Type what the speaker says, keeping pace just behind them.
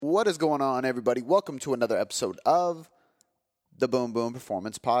What is going on, everybody? Welcome to another episode of the Boom Boom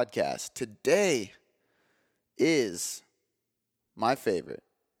Performance Podcast. Today is my favorite,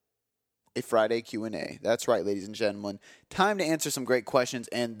 a Friday Q&A. That's right, ladies and gentlemen. Time to answer some great questions,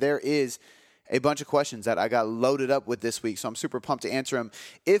 and there is a bunch of questions that I got loaded up with this week, so I'm super pumped to answer them.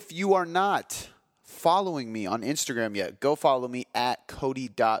 If you are not following me on Instagram yet, go follow me at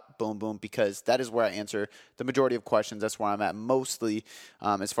Cody.boomboom because that is where I answer the majority of questions. That's where I'm at mostly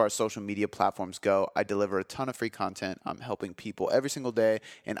as far as social media platforms go. I deliver a ton of free content. I'm helping people every single day,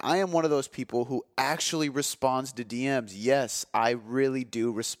 and I am one of those people who actually responds to DMs. Yes, I really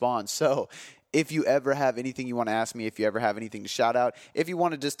do respond. So if you ever have anything you want to ask me, if you ever have anything to shout out, if you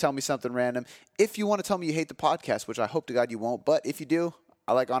want to just tell me something random, if you want to tell me you hate the podcast, which I hope to God you won't, but if you do,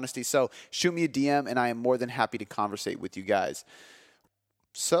 I like honesty, so shoot me a DM, and I am more than happy to conversate with you guys.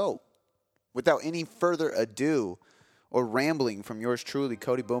 So, without any further ado or rambling from yours truly,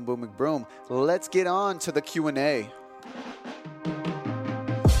 Cody Boom Boom McBroom, let's get on to the Q&A.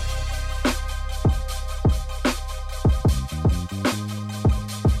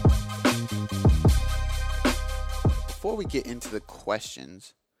 Before we get into the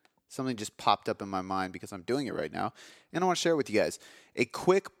questions, something just popped up in my mind because I'm doing it right now, and I want to share with you guys a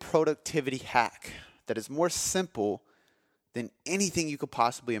quick productivity hack that is more simple than anything you could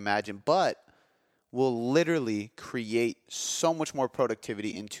possibly imagine, but will literally create so much more productivity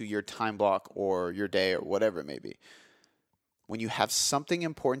into your time block or your day or whatever it may be. When you have something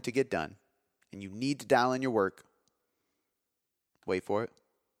important to get done and you need to dial in your work, wait for it,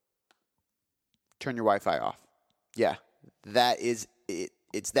 turn your Wi-Fi off. Yeah, that is it.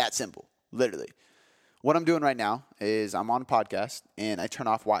 It's that simple, literally. What I'm doing right now is I'm on a podcast and I turn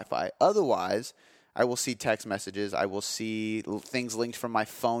off Wi-Fi. Otherwise, I will see text messages. I will see things linked from my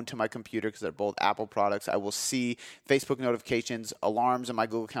phone to my computer because they're both Apple products. I will see Facebook notifications, alarms in my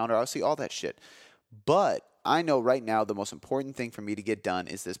Google Calendar. I'll see all that shit. But I know right now the most important thing for me to get done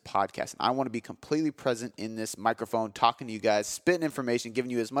is this podcast. And I want to be completely present in this microphone, talking to you guys, spitting information, giving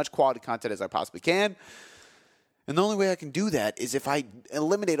you as much quality content as I possibly can. And the only way I can do that is if I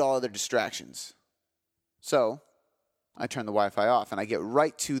eliminate all other distractions. So I turn the Wi-Fi off and I get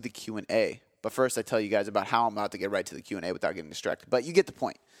right to the Q&A. But first I tell you guys about how I'm about to get right to the Q&A without getting distracted. But you get the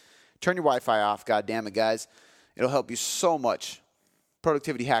point. Turn your Wi-Fi off, God damn it, guys. It'll help you so much.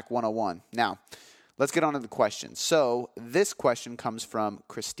 Productivity Hack 101. Now, let's get on to the question. So this question comes from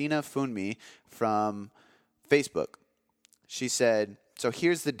Christina Funmi from Facebook. She said, so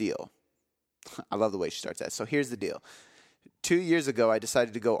here's the deal. I love the way she starts that. So here's the deal. 2 years ago, I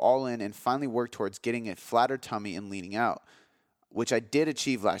decided to go all in and finally work towards getting a flatter tummy and leaning out, which I did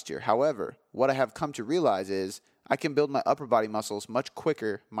achieve last year. However, what I have come to realize is I can build my upper body muscles much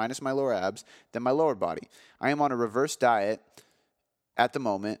quicker, minus my lower abs, than my lower body. I am on a reverse diet at the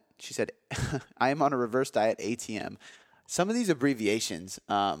moment. She said, I am on a reverse diet, ATM. Some of these abbreviations,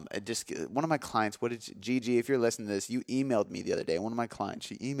 one of my clients, Gigi, if you're listening to this, you emailed me the other day. One of my clients,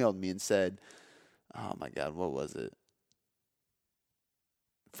 she emailed me and said, oh my God, what was it?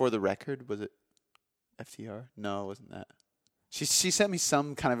 For the record, was it FTR? No, it wasn't that. She sent me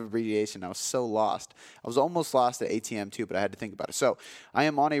some kind of abbreviation. I was so lost. I was almost lost at ATM too, but I had to think about it. So I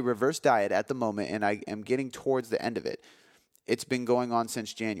am on a reverse diet at the moment, and I am getting towards the end of it. It's been going on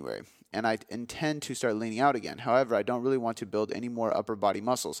since January, and I intend to start leaning out again. However, I don't really want to build any more upper body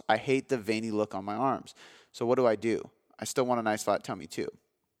muscles. I hate the veiny look on my arms. So what do? I still want a nice flat tummy too.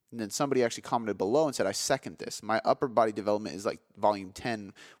 And then somebody actually commented below and said, I second this. My upper body development is like volume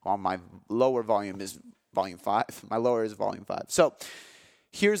 10, while my lower volume is volume 5. My lower is volume 5. So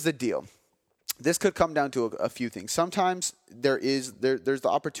here's the deal. This could come down to a few things. Sometimes there's the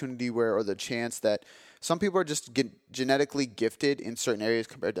opportunity or the chance that some people are just genetically gifted in certain areas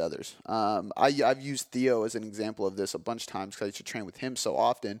compared to others. I've used Theo as an example of this a bunch of times because I used to train with him so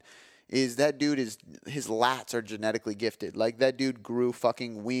often. His lats are genetically gifted. Like, that dude grew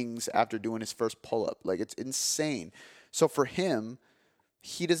fucking wings after doing his first pull-up. Like, it's insane. So for him,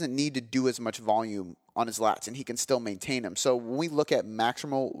 he doesn't need to do as much volume on his lats, and he can still maintain them. So when we look at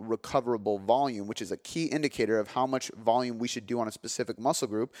maximal recoverable volume, which is a key indicator of how much volume we should do on a specific muscle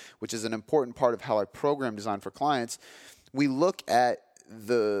group, which is an important part of how I program design for clients, we look at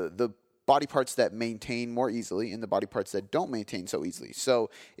the body parts that maintain more easily and the body parts that don't maintain so easily. So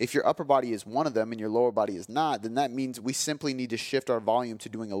if your upper body is one of them and your lower body is not, then that means we simply need to shift our volume to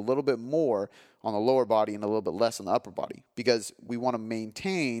doing a little bit more on the lower body and a little bit less on the upper body, because we want to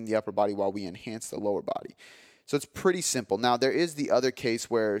maintain the upper body while we enhance the lower body. So it's pretty simple. Now, there is the other case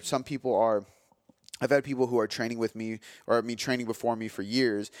where some people I've had people who are training with me or me training before me for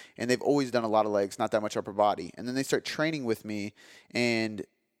years, and they've always done a lot of legs, not that much upper body. And then they start training with me, and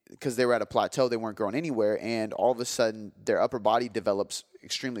because they were at a plateau, they weren't growing anywhere, and all of a sudden their upper body develops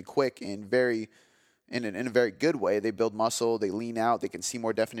extremely quick and in a very good way. They build muscle, they lean out, they can see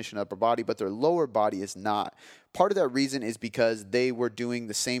more definition of upper body, but their lower body is not. Part of that reason is because they were doing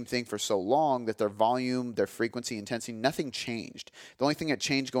the same thing for so long that their volume, their frequency, intensity, nothing changed. The only thing that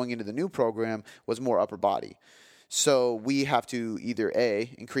changed going into the new program was more upper body. So we have to either A,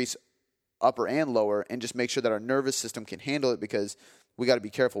 increase upper and lower, and just make sure that our nervous system can handle it, because we got to be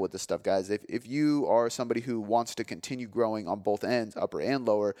careful with this stuff, guys. If you are somebody who wants to continue growing on both ends, upper and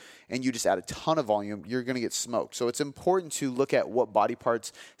lower, and you just add a ton of volume, you're going to get smoked. So it's important to look at what body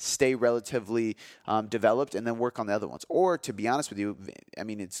parts stay relatively developed and then work on the other ones. Or, to be honest with you, I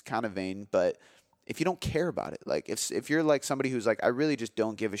mean, it's kind of vain, but if you don't care about it, like if you're like somebody who's like, I really just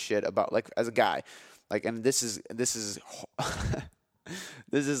don't give a shit about, like, as a guy, like, and this is this is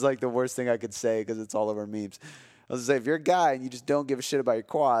like the worst thing I could say because it's all over memes. I was going to say, if you're a guy and you just don't give a shit about your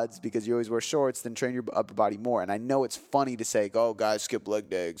quads because you always wear shorts, then train your upper body more. And I know it's funny to say, oh, guys, skip leg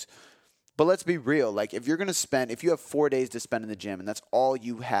days. But let's be real. Like, if you have 4 days to spend in the gym and that's all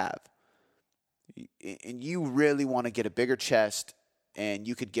you have, and you really want to get a bigger chest and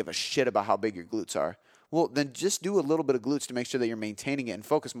you could give a shit about how big your glutes are, well, then just do a little bit of glutes to make sure that you're maintaining it and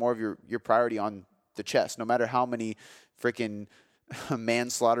focus more of your priority on the chest, no matter how many freaking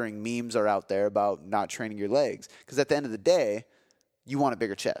manslaughtering memes are out there about not training your legs, because at the end of the day, you want a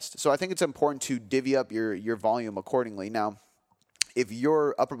bigger chest. So I think it's important to divvy up your volume accordingly. Now, if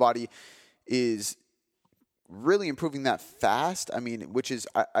your upper body is really improving that fast, I mean, which is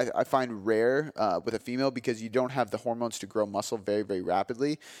I find rare with a female, because you don't have the hormones to grow muscle very, very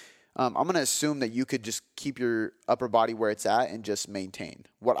rapidly. I'm going to assume that you could just keep your upper body where it's at and just maintain.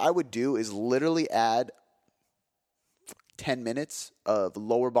 What I would do is literally add 10 minutes of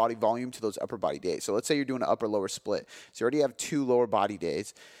lower body volume to those upper body days. So let's say you're doing an upper lower split. So you already have 2 lower body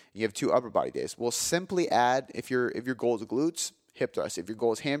days. You have 2 upper body days. We'll simply add, if your goal is glutes, hip thrust. If your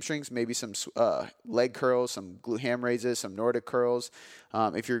goal is hamstrings, maybe some leg curls, some glute ham raises, some Nordic curls.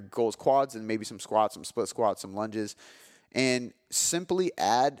 If your goal is quads, then maybe some squats, some split squats, some lunges. And simply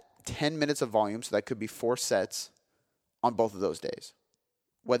add 10 minutes of volume. So that could be 4 sets on both of those days.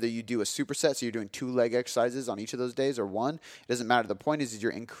 Whether you do a superset, so you're doing 2 leg exercises on each of those days, or 1, it doesn't matter. The point is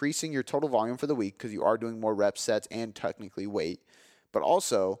you're increasing your total volume for the week because you are doing more reps, sets, and technically weight. But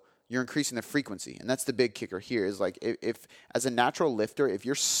also, you're increasing the frequency. And that's the big kicker here, is like, if as a natural lifter, if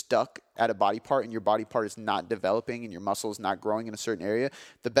you're stuck at a body part and your body part is not developing and your muscle is not growing in a certain area,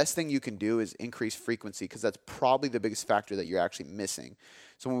 the best thing you can do is increase frequency, because that's probably the biggest factor that you're actually missing.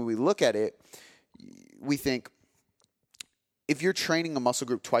 So when we look at it, we think, if you're training a muscle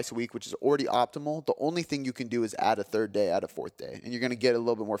group twice a week, which is already optimal, the only thing you can do is add a 3rd day, add a 4th day, and you're going to get a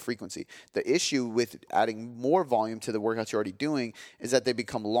little bit more frequency. The issue with adding more volume to the workouts you're already doing is that they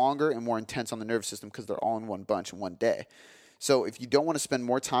become longer and more intense on the nervous system because they're all in one bunch in one day. So if you don't want to spend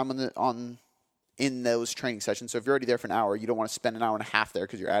more time in those training sessions, so if you're already there for an hour, you don't want to spend an hour and a half there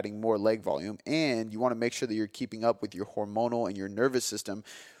because you're adding more leg volume, and you want to make sure that you're keeping up with your hormonal and your nervous system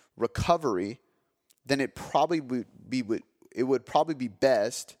recovery, then it probably would be best, it would probably be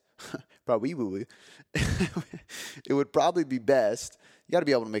best, you got to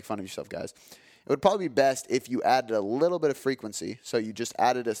be able to make fun of yourself, guys. It would probably be best if you added a little bit of frequency, so you just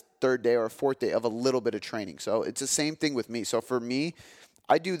added a 3rd day or a 4th day of a little bit of training. So it's the same thing with me. So for me,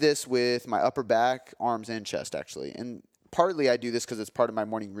 I do this with my upper back, arms, and chest, actually. And partly I do this because it's part of my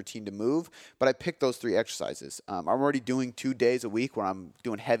morning routine to move, but I pick those 3 exercises. I'm already doing 2 days a week where I'm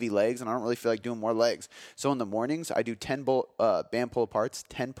doing heavy legs, and I don't really feel like doing more legs. So in the mornings, I do 10 band pull-aparts,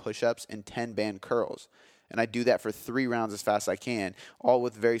 10 push-ups, and 10 band curls. And I do that for 3 rounds as fast as I can, all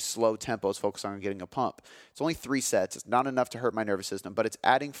with very slow tempos, focused on getting a pump. It's only 3 sets. It's not enough to hurt my nervous system, but it's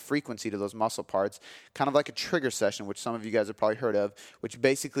adding frequency to those muscle parts, kind of like a trigger session, which some of you guys have probably heard of, which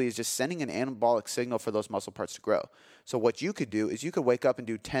basically is just sending an anabolic signal for those muscle parts to grow. So what you could do is you could wake up and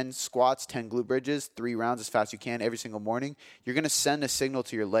do 10 squats, 10 glute bridges, 3 rounds as fast as you can every single morning. You're going to send a signal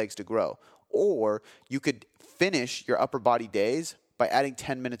to your legs to grow. Or you could finish your upper body days by adding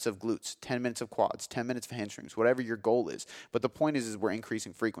 10 minutes of glutes, 10 minutes of quads, 10 minutes of hamstrings, whatever your goal is. But the point is we're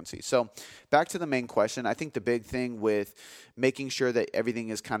increasing frequency. So back to the main question, I think the big thing with making sure that everything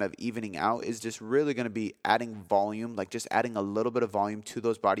is kind of evening out is just really going to be adding volume, like just adding a little bit of volume to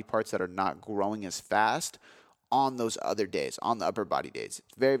those body parts that are not growing as fast on those other days, on the upper body days.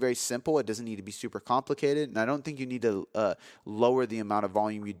 It's very, very simple. It doesn't need to be super complicated. And I don't think you need to lower the amount of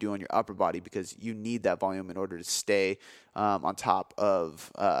volume you do on your upper body, because you need that volume in order to stay on top of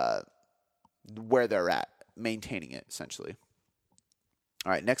where they're at, maintaining it, essentially.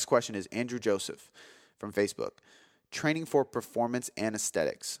 All right, next question is Andrew Joseph from Facebook. training for performance and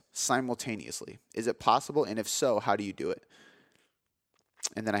aesthetics simultaneously. Is it possible? And if so, how do you do it?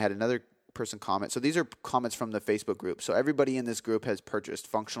 And then I had another person comment. So these are comments from the Facebook group. So everybody in this group has purchased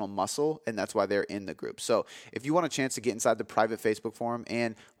Functional Muscle, and that's why they're in the group. So if you want a chance to get inside the private Facebook forum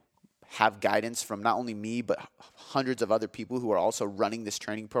and have guidance from not only me, but hundreds of other people who are also running this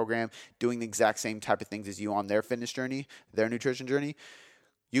training program, doing the exact same type of things as you on their fitness journey, their nutrition journey,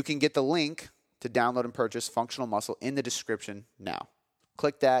 you can get the link to download and purchase Functional Muscle in the description now.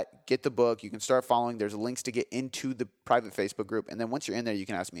 Click that, get the book. You can start following. There's links to get into the private Facebook group. And then once you're in there, you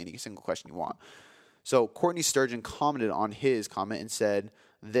can ask me any single question you want. So Courtney Sturgeon commented on his comment and said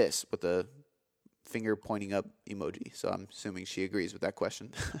this with a finger pointing up emoji. So I'm assuming she agrees with that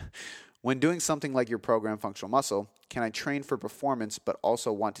question. When doing something like your program, Functional Muscle, can I train for performance but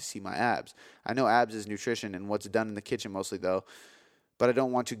also want to see my abs? I know abs is nutrition and what's done in the kitchen mostly though, but I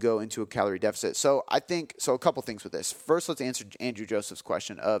don't want to go into a calorie deficit. So I think, a couple things with this. First, let's answer Andrew Joseph's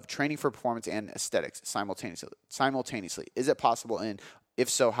question of training for performance and aesthetics simultaneously. Is it possible? And if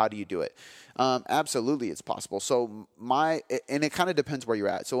so, how do you do it? Absolutely, it's possible. So and it kind of depends where you're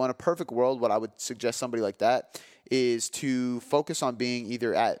at. So in a perfect world, what I would suggest somebody like that is to focus on being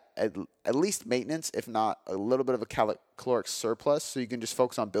either at least maintenance, if not a little bit of a caloric surplus, so you can just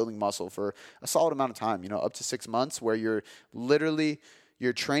focus on building muscle for a solid amount of time, up to 6 months, where you're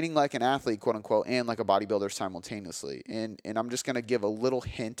training like an athlete, quote unquote, and like a bodybuilder simultaneously. And I'm just going to give a little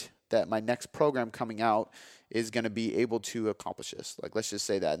hint that my next program coming out is going to be able to accomplish this. Like, let's just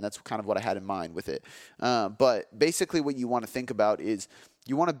say that. And that's kind of what I had in mind with it. But basically what you want to think about is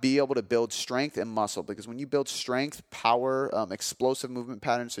you want to be able to build strength and muscle, because when you build strength, power, explosive movement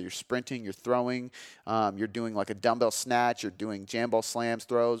patterns, so you're sprinting, you're throwing, you're doing like a dumbbell snatch, you're doing jam ball slams,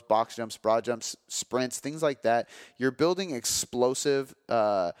 throws, box jumps, broad jumps, sprints, things like that. You're building explosive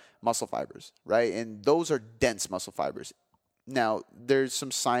muscle fibers, right? And those are dense muscle fibers. Now, there's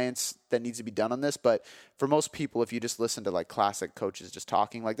some science that needs to be done on this, but for most people, if you just listen to like classic coaches just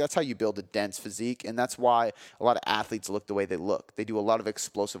talking, like that's how you build a dense physique, and that's why a lot of athletes look the way they look. They do a lot of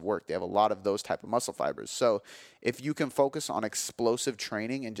explosive work. They have a lot of those type of muscle fibers. So if you can focus on explosive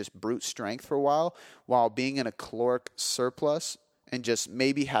training and just brute strength for a while being in a caloric surplus, and just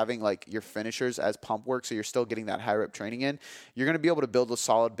maybe having like your finishers as pump work, so you're still getting that high rep training in, you're going to be able to build a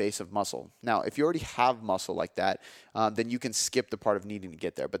solid base of muscle. Now, if you already have muscle like that, then you can skip the part of needing to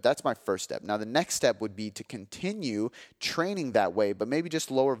get there. But that's my first step. Now, the next step would be to continue training that way, but maybe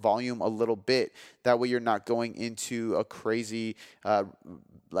just lower volume a little bit. That way you're not going into a crazy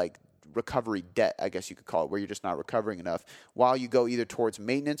recovery debt, I guess you could call it, where you're just not recovering enough, while you go either towards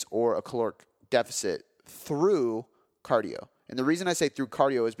maintenance or a caloric deficit through cardio. And the reason I say through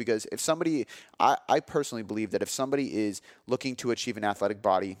cardio is because if somebody, I personally believe that if somebody is looking to achieve an athletic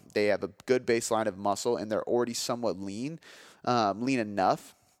body, they have a good baseline of muscle and they're already somewhat lean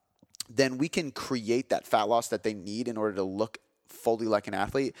enough, then we can create that fat loss that they need in order to look fully like an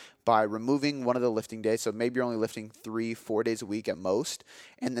athlete by removing one of the lifting days. So maybe you're only lifting 3-4 days a week at most.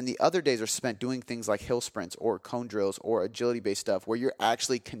 And then the other days are spent doing things like hill sprints or cone drills or agility-based stuff where you're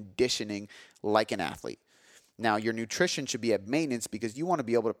actually conditioning like an athlete. Now, your nutrition should be at maintenance because you want to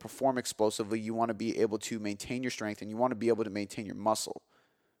be able to perform explosively. You want to be able to maintain your strength, and you want to be able to maintain your muscle,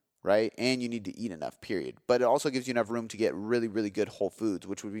 right? And you need to eat enough, period. But it also gives you enough room to get really, really good whole foods,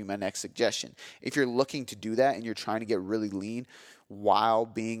 which would be my next suggestion. If you're looking to do that and you're trying to get really lean while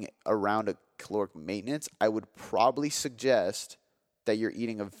being around a caloric maintenance, I would probably suggest that you're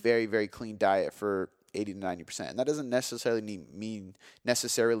eating a very, very clean diet for 80 to 90%. And that doesn't necessarily mean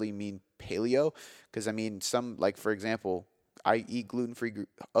paleo, because I mean, for example, I eat gluten-free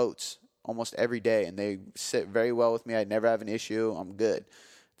oats almost every day and they sit very well with me. I never have an issue. I'm good.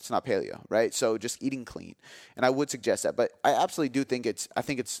 It's not paleo, right? So just eating clean. And I would suggest that, but I absolutely do think it's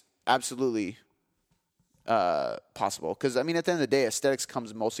absolutely possible, because I mean, at the end of the day, aesthetics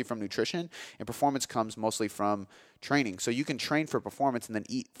comes mostly from nutrition and performance comes mostly from training. So you can train for performance and then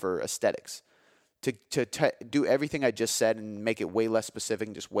eat for aesthetics. To do everything I just said and make it way less specific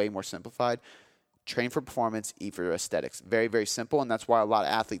and just way more simplified, train for performance, eat for aesthetics. Very, very simple, and that's why a lot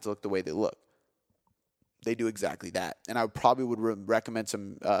of athletes look the way they look. They do exactly that. And I probably would recommend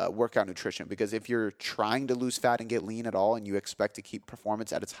some workout nutrition, because if you're trying to lose fat and get lean at all and you expect to keep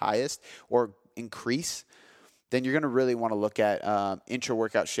performance at its highest or increase, then you're going to really want to look at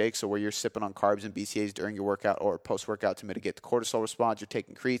intra-workout shakes, so where you're sipping on carbs and BCAAs during your workout or post-workout to mitigate the cortisol response. You're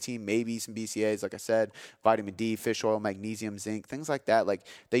taking creatine, maybe some BCAAs, like I said, vitamin D, fish oil, magnesium, zinc, things like that. Like,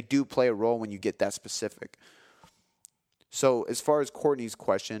 they do play a role when you get that specific. So as far as Courtney's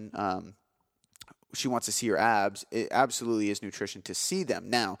question, she wants to see your abs, it absolutely is nutrition to see them.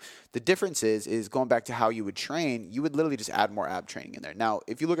 Now, the difference is going back to how you would train, you would literally just add more ab training in there. Now,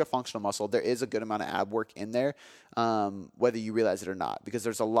 if you look at functional muscle, there is a good amount of ab work in there, whether you realize it or not, because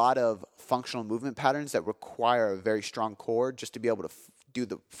there's a lot of functional movement patterns that require a very strong core just to be able to do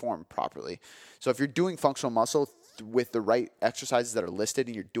the form properly. So if you're doing functional muscle with the right exercises that are listed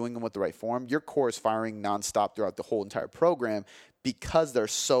and you're doing them with the right form, your core is firing nonstop throughout the whole entire program because they're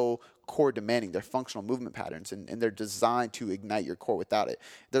so core demanding. They're functional movement patterns, and they're designed to ignite your core without it.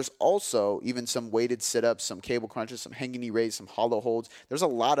 There's also even some weighted sit-ups, some cable crunches, some hanging knee raises, some hollow holds. There's a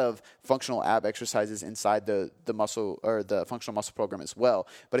lot of functional ab exercises inside the muscle or the functional muscle program as well.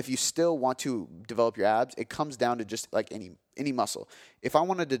 But if you still want to develop your abs, it comes down to just like any muscle. If I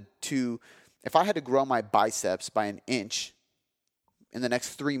wanted if I had to grow my biceps by an inch in the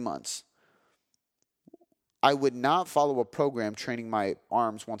next 3 months, I would not follow a program training my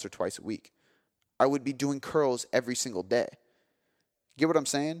arms once or twice a week. I would be doing curls every single day. Get what I'm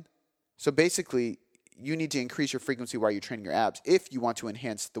saying? So basically, you need to increase your frequency while you're training your abs if you want to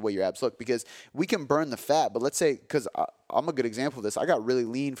enhance the way your abs look, because we can burn the fat. But let's say, because I'm a good example of this, I got really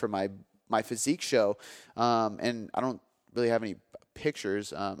lean for my physique show, and I don't really have any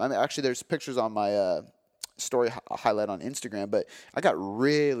pictures. Actually, there's pictures on my story highlight on Instagram, but I got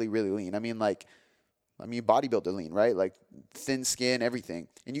really, really lean. I mean, bodybuilder lean, right? Like thin skin, everything.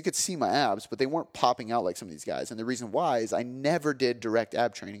 And you could see my abs, but they weren't popping out like some of these guys. And the reason why is I never did direct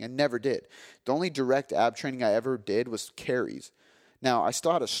ab training. I never did. The only direct ab training I ever did was carries. Now, I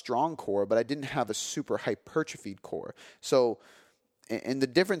still had a strong core, but I didn't have a super hypertrophied core. So, and the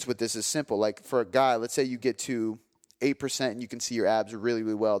difference with this is simple. Like for a guy, let's say you get to 8% and you can see your abs really,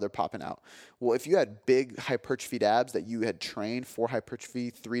 really well. They're popping out. Well, if you had big hypertrophied abs that you had trained for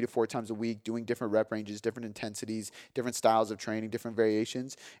hypertrophy 3 to 4 times a week, doing different rep ranges, different intensities, different styles of training, different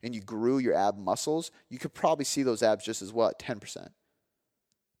variations, and you grew your ab muscles, you could probably see those abs just as well at 10%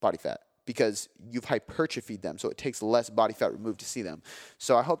 body fat, because you've hypertrophied them, so it takes less body fat removed to see them.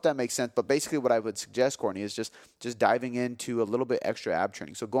 So I hope that makes sense. But basically what I would suggest, Courtney, is just diving into a little bit extra ab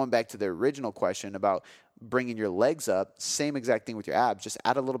training. So going back to the original question about bringing your legs up, same exact thing with your abs. Just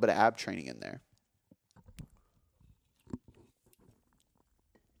add a little bit of ab training in there.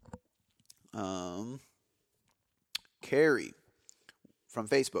 Carrie from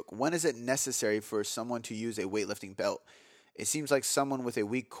Facebook. When is it necessary for someone to use a weightlifting belt? It seems like someone with a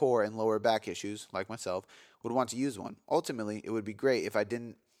weak core and lower back issues, like myself, would want to use one. Ultimately, it would be great if I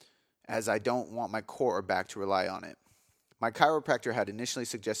didn't, as I don't want my core or back to rely on it. My chiropractor had initially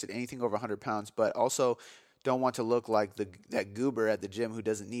suggested anything over 100 pounds, but also don't want to look like that goober at the gym who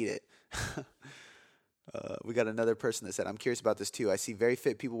doesn't need it. We got another person that said, I'm curious about this too. I see very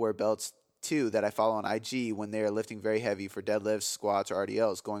fit people wear belts too that I follow on IG when they are lifting very heavy for deadlifts, squats, or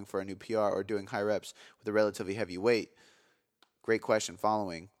RDLs, going for a new PR or doing high reps with a relatively heavy weight. Great question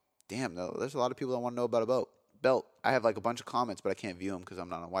following. Damn, though, there's a lot of people that want to know about a belt. I have like a bunch of comments, but I can't view them because I'm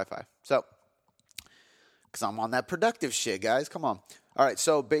not on Wi-Fi. So, because I'm on that productive shit, guys. Come on. All right,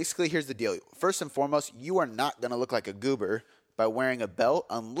 so basically here's the deal. First and foremost, you are not going to look like a goober by wearing a belt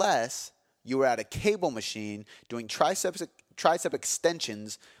unless you were at a cable machine doing tricep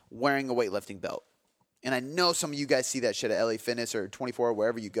extensions wearing a weightlifting belt. And I know some of you guys see that shit at LA Fitness or 24 or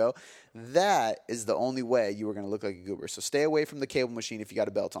wherever you go. That is the only way you are going to look like a goober. So stay away from the cable machine if you got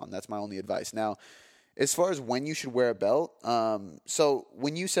a belt on. That's my only advice. Now, as far as when you should wear a belt, so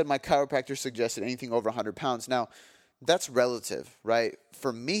when you said my chiropractor suggested anything over 100 pounds, now that's relative, right?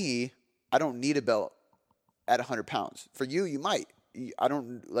 For me, I don't need a belt at 100 pounds. For you, you might. I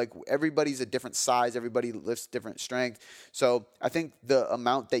don't, like, everybody's a different size. Everybody lifts different strength. So I think the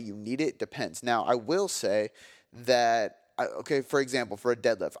amount that you need it depends. Now, I will say that, for example, for a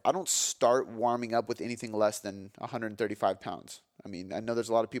deadlift, I don't start warming up with anything less than 135 pounds. I mean, I know there's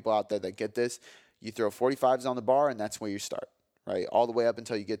a lot of people out there that get this. You throw 45s on the bar, and that's where you start, right? All the way up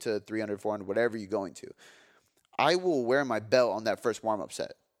until you get to 300, 400, whatever you're going to. I will wear my belt on that first warm-up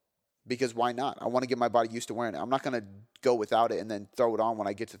set. Because why not? I want to get my body used to wearing it. I'm not going to go without it and then throw it on when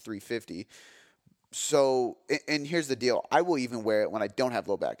I get to 350. So, and here's the deal. I will even wear it when I don't have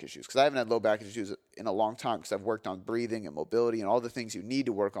low back issues, because I haven't had low back issues in a long time because I've worked on breathing and mobility and all the things you need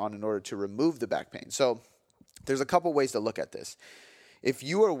to work on in order to remove the back pain. So there's a couple ways to look at this. If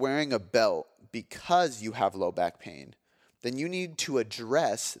you are wearing a belt because you have low back pain, then you need to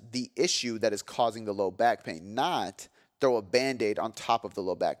address the issue that is causing the low back pain, not throw a Band-Aid on top of the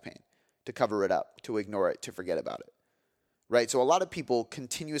low back pain to cover it up, to ignore it, to forget about it, right? So a lot of people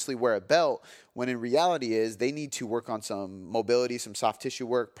continuously wear a belt when in reality is they need to work on some mobility, some soft tissue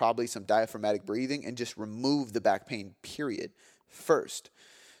work, probably some diaphragmatic breathing, and just remove the back pain, period, first.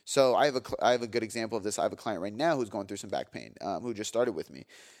 So I have a good example of this. I have a client right now who's going through some back pain, who just started with me.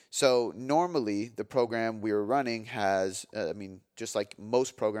 So normally the program we were running has, just like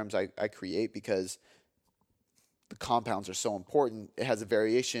most programs I create, because the compounds are so important, it has a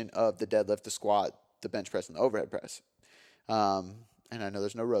variation of the deadlift, the squat, the bench press, and the overhead press. And I know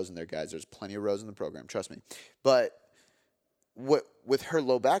there's no rows in there, guys. There's plenty of rows in the program, trust me. But with her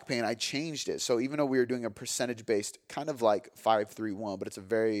low back pain, I changed it. So even though we were doing a percentage-based, kind of like 5-3-1, but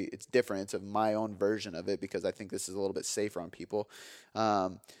it's different. It's my own version of it, because I think this is a little bit safer on people.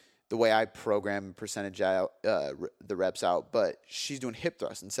 The way I program percentage out, the reps out, but she's doing hip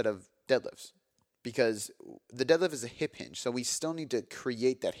thrusts instead of deadlifts, because the deadlift is a hip hinge. So we still need to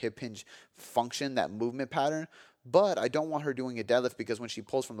create that hip hinge function, that movement pattern. But I don't want her doing a deadlift, because when she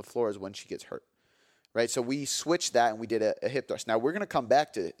pulls from the floor is when she gets hurt. Right? So we switched that and we did a hip thrust. Now we're going to come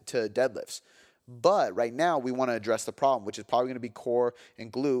back to deadlifts. But right now we want to address the problem, which is probably going to be core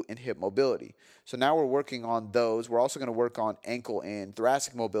and glute and hip mobility. So now we're working on those. We're also going to work on ankle and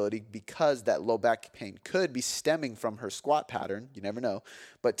thoracic mobility, because that low back pain could be stemming from her squat pattern. You never know.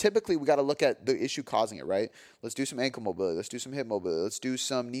 But typically we got to look at the issue causing it, right? Let's do some ankle mobility. Let's do some hip mobility. Let's do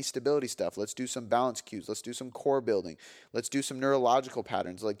some knee stability stuff. Let's do some balance cues. Let's do some core building. Let's do some neurological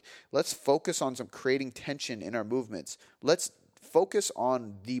patterns. Let's focus on some creating tension in our movements. Let's focus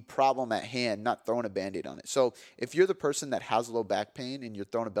on the problem at hand, not throwing a Band-Aid on it. So if you're the person that has low back pain and you're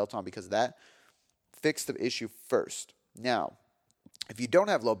throwing a belt on because of that, fix the issue first. Now, if you don't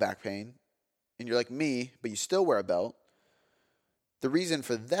have low back pain and you're like me, but you still wear a belt, the reason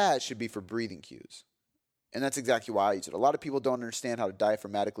for that should be for breathing cues. And that's exactly why I use it. A lot of people don't understand how to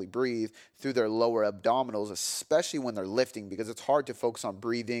diaphragmatically breathe through their lower abdominals, especially when they're lifting, because it's hard to focus on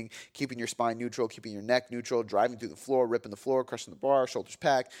breathing, keeping your spine neutral, keeping your neck neutral, driving through the floor, ripping the floor, crushing the bar, shoulders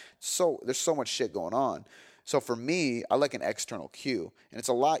packed. So there's so much shit going on. So for me, I like an external cue. And it's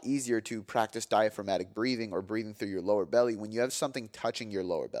a lot easier to practice diaphragmatic breathing or breathing through your lower belly when you have something touching your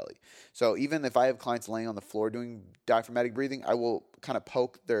lower belly. So even if I have clients laying on the floor doing diaphragmatic breathing, I will kind of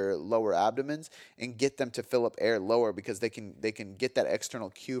poke their lower abdomens and get them to fill up air lower, because they can get that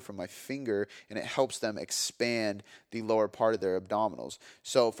external cue from my finger, and it helps them expand the lower part of their abdominals.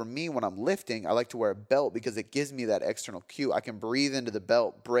 So for me, when I'm lifting, I like to wear a belt, because it gives me that external cue. I can breathe into the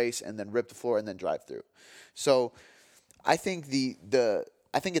belt, brace, and then rip the floor and then drive through. So I think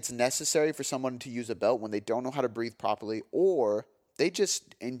I think it's necessary for someone to use a belt when they don't know how to breathe properly, or they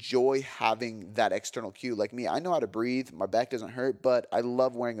just enjoy having that external cue. Like me, I know how to breathe. My back doesn't hurt, but I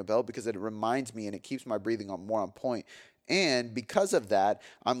love wearing a belt because it reminds me and it keeps my breathing more on point. And because of that,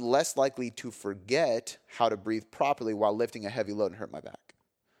 I'm less likely to forget how to breathe properly while lifting a heavy load and hurt my back.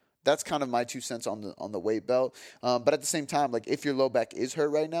 That's kind of my 2 cents on the weight belt. But at the same time, like if your low back is hurt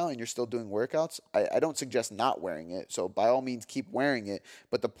right now and you're still doing workouts, I don't suggest not wearing it. So by all means, keep wearing it.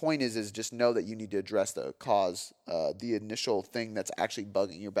 But the point is just know that you need to address the cause, the initial thing that's actually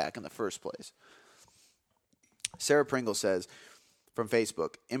bugging your back in the first place. Sarah Pringle says from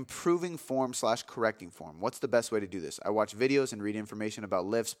Facebook, improving form/correcting form. What's the best way to do this? I watch videos and read information about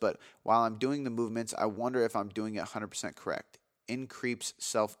lifts, but while I'm doing the movements, I wonder if I'm doing it 100% correct. In creeps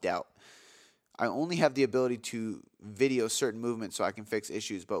self-doubt. I only have the ability to video certain movements so I can fix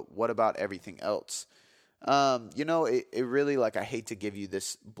issues, but what about everything else? It really, like, I hate to give you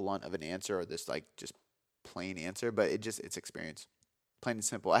this blunt of an answer or this, like, just plain answer, but it's experience. Plain and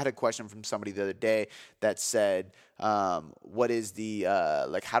simple. I had a question from somebody the other day that said, what is the,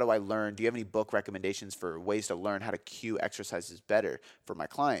 how do I learn? Do you have any book recommendations for ways to learn how to cue exercises better for my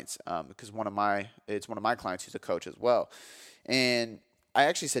clients? Because it's one of my clients who's a coach as well. And I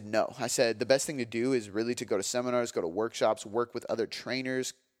actually said no. I said the best thing to do is really to go to seminars, go to workshops, work with other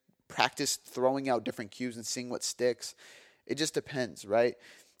trainers, practice throwing out different cues and seeing what sticks. It just depends, right?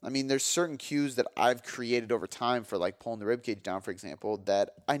 I mean, there's certain cues that I've created over time for, like, pulling the ribcage down, for example, that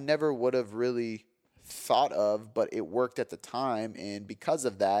I never would have really thought of, but it worked at the time. And because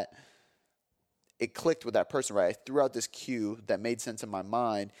of that, it clicked with that person, right? I threw out this cue that made sense in my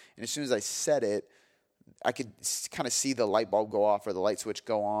mind. And as soon as I said it, I could kind of see the light bulb go off or the light switch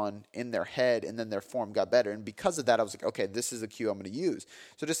go on in their head, and then their form got better. And because of that, I was like, okay, this is a cue I'm going to use.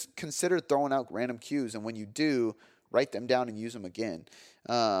 So just consider throwing out random cues, and when you do, write them down and use them again.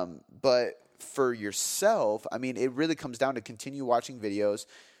 But for yourself, I mean, it really comes down to continue watching videos,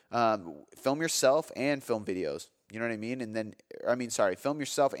 film yourself and film videos. You know what I mean? Film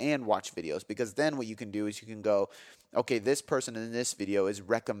yourself and watch videos, because then what you can do is you can go, okay, this person in this video is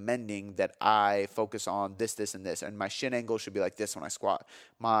recommending that I focus on this, this, and this. And my shin angle should be like this when I squat.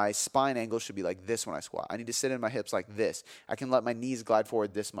 My spine angle should be like this when I squat. I need to sit in my hips like this. I can let my knees glide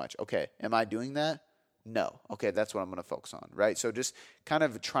forward this much. Okay, am I doing that? No. Okay, that's what I'm going to focus on, right? So just kind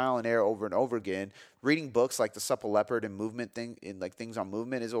of trial and error over and over again. Reading books like The Supple Leopard and movement thing, and like things on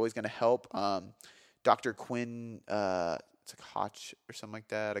movement is always going to help. Dr. Quinn, it's like Hotch or something like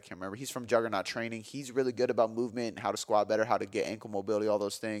that. I can't remember. He's from Juggernaut Training. He's really good about movement, how to squat better, how to get ankle mobility, all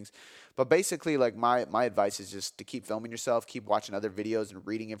those things. But basically, like my advice is just to keep filming yourself, keep watching other videos and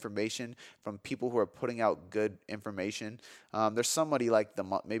reading information from people who are putting out good information. There's somebody like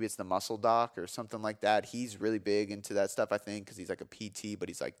maybe it's the Muscle Doc or something like that. He's really big into that stuff, I think, because he's like a PT, but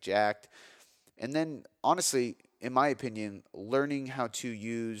he's like jacked. And then, honestly, in my opinion, learning how to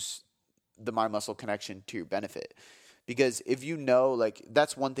use the mind muscle connection to your benefit. Because if you know, like,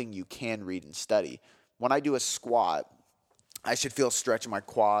 that's one thing you can read and study. When I do a squat, I should feel stretch in my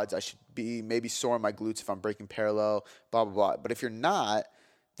quads. I should be maybe sore in my glutes if I'm breaking parallel, blah, blah, blah. But if you're not,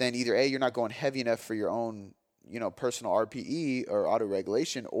 then either A, you're not going heavy enough for your own, personal RPE or auto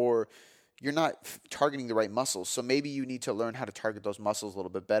regulation, or you're not targeting the right muscles. So maybe you need to learn how to target those muscles a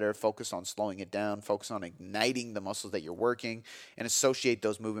little bit better, focus on slowing it down, focus on igniting the muscles that you're working, and associate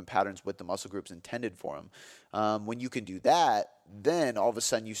those movement patterns with the muscle groups intended for them. When you can do that, then all of a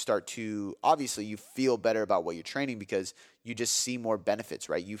sudden you start to, obviously you feel better about what you're training because you just see more benefits,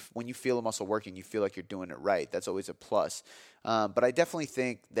 right? When you feel a muscle working, you feel like you're doing it right. That's always a plus. But I definitely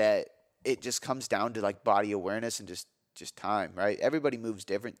think that it just comes down to like body awareness and just time, right? Everybody moves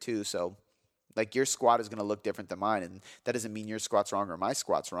different too, so like your squat is going to look different than mine, and that doesn't mean your squat's wrong or my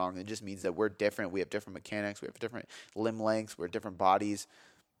squat's wrong. It just means that we're different. We have different mechanics. We have different limb lengths. We're different bodies.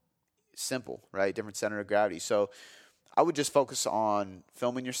 Simple, right? Different center of gravity. So I would just focus on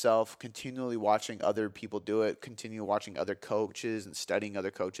filming yourself, continually watching other people do it, continue watching other coaches and studying other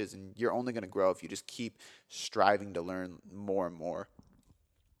coaches, and you're only going to grow if you just keep striving to learn more and more.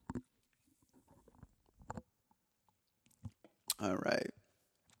 All right.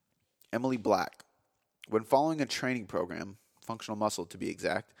 Emily Black. When following a training program, functional muscle to be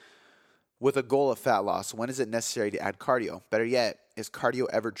exact, with a goal of fat loss, when is it necessary to add cardio? Better yet, is cardio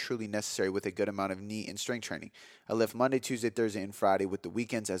ever truly necessary with a good amount of knee and strength training? I lift Monday, Tuesday, Thursday, and Friday with the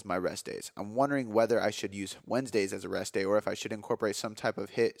weekends as my rest days. I'm wondering whether I should use Wednesdays as a rest day or if I should incorporate some type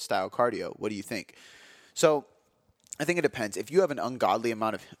of HIIT style cardio. What do you think? So I think it depends. If you have an ungodly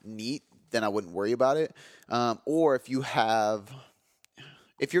amount of NEAT, then I wouldn't worry about it. Or if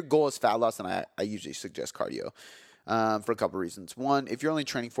your goal is fat loss, then I usually suggest cardio for a couple of reasons. One, if you're only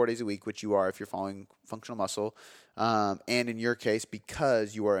training 4 days a week, which you are if you're following functional muscle, and in your case,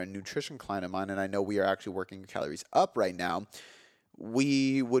 because you are a nutrition client of mine, and I know we are actually working your calories up right now,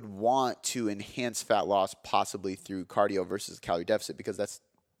 we would want to enhance fat loss possibly through cardio versus calorie deficit because that's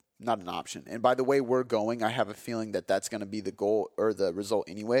not an option. And by the way we're going, I have a feeling that that's going to be the goal or the result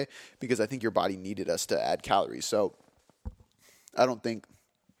anyway because I think your body needed us to add calories. So I don't think...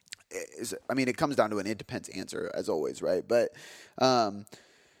 it comes down to an it depends answer as always, right? But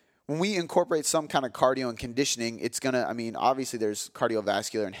when we incorporate some kind of cardio and conditioning, it's going to, obviously there's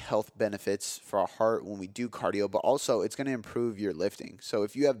cardiovascular and health benefits for our heart when we do cardio, but also it's going to improve your lifting. So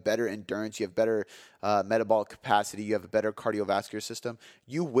if you have better endurance, you have better metabolic capacity, you have a better cardiovascular system,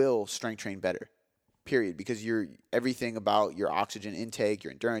 you will strength train better. Period, because everything about your oxygen intake,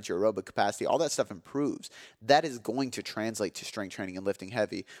 your endurance, your aerobic capacity, all that stuff improves. That is going to translate to strength training and lifting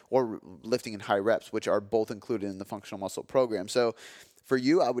heavy or lifting in high reps, which are both included in the functional muscle program. So for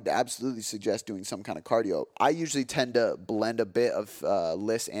you, I would absolutely suggest doing some kind of cardio. I usually tend to blend a bit of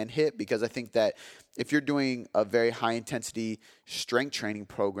LISS and HIIT because I think that if you're doing a very high-intensity strength training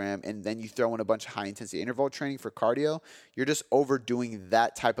program and then you throw in a bunch of high-intensity interval training for cardio, you're just overdoing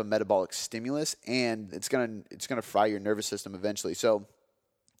that type of metabolic stimulus, and it's gonna fry your nervous system eventually. So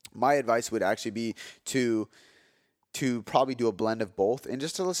my advice would actually be to probably do a blend of both and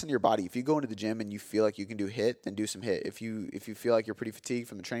just to listen to your body. If you go into the gym and you feel like you can do HIIT, then do some HIIT. If you feel like you're pretty fatigued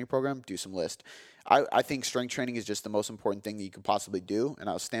from the training program, do some LISS. I think strength training is just the most important thing that you can possibly do, and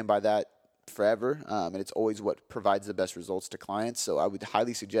I'll stand by that forever, and it's always what provides the best results to clients. So I would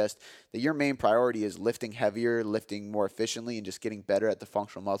highly suggest that your main priority is lifting heavier, lifting more efficiently, and just getting better at the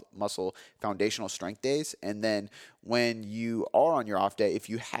functional muscle foundational strength days. And then when you are on your off day, if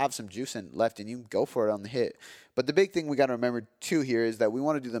you have some juice left in you, go for it on the HIIT. But the big thing we got to remember too here is that we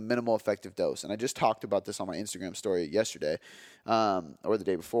want to do the minimal effective dose. And I just talked about this on my Instagram story yesterday or the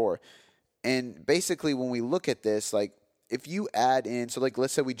day before. And basically when we look at this, like, if you add in, so like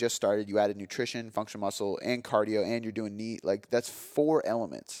let's say we just started, you added nutrition, functional muscle, and cardio, and you're doing NEAT, like that's 4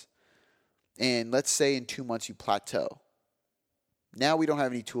 elements. And let's say in 2 months you plateau. Now we don't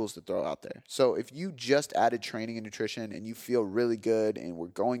have any tools to throw out there. So if you just added training and nutrition and you feel really good and we're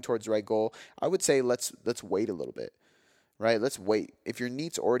going towards the right goal, I would say let's wait a little bit, right? Let's wait. If your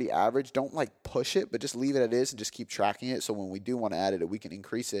NEAT's already average, don't like push it, but just leave it as it is and just keep tracking it. So when we do want to add it, we can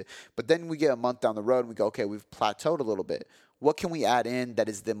increase it. But then we get a month down the road and we go, okay, we've plateaued a little bit. What can we add in that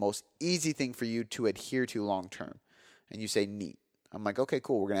is the most easy thing for you to adhere to long term? And you say NEAT. I'm like, okay,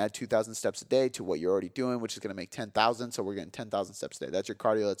 cool. We're going to add 2,000 steps a day to what you're already doing, which is going to make 10,000. So we're getting 10,000 steps a day. That's your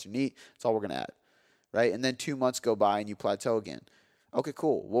cardio. That's your NEAT. That's all we're going to add, right? And then 2 months go by and you plateau again. Okay,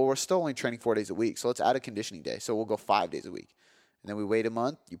 cool. Well, we're still only training 4 days a week. So let's add a conditioning day. So we'll go 5 days a week. And then we wait a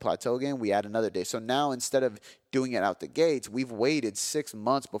month. You plateau again. We add another day. So now instead of doing it out the gates, we've waited 6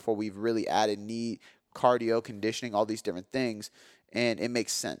 months before we've really added NEAT, cardio, conditioning, all these different things. And it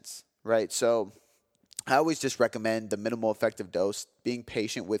makes sense, right? So I always just recommend the minimal effective dose, being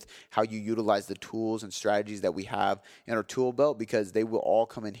patient with how you utilize the tools and strategies that we have in our tool belt, because they will all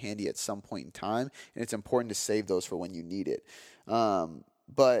come in handy at some point in time, and it's important to save those for when you need it.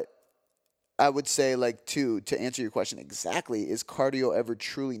 But I would say, like, to answer your question exactly, is cardio ever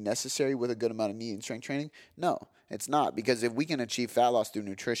truly necessary with a good amount of NEAT and strength training? No, it's not, because if we can achieve fat loss through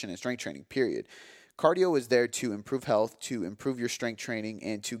nutrition and strength training, period. Cardio is there to improve health, to improve your strength training,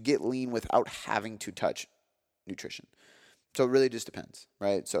 and to get lean without having to touch nutrition. So it really just depends,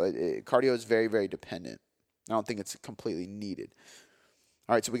 right? So cardio is very, very dependent. I don't think it's completely needed.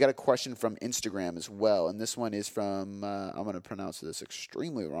 All right, so we got a question from Instagram as well, and this one is from, I'm going to pronounce this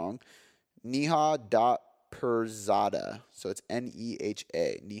extremely wrong, Neha.Perzada. So it's Neha,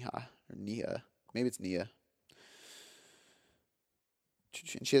 Neha, or Neha. Maybe it's Nia.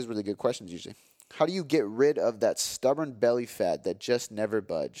 And she has really good questions usually. How do you get rid of that stubborn belly fat that just never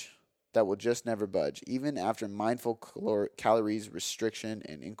budge? That will just never budge, even after mindful calories restriction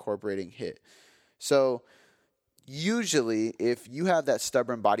and incorporating HIIT. So usually, if you have that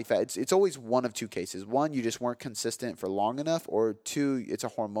stubborn body fat, it's always one of two cases. One, you just weren't consistent for long enough, or two, it's a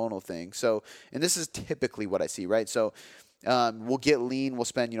hormonal thing. So, and this is typically what I see, right? So we'll get lean. We'll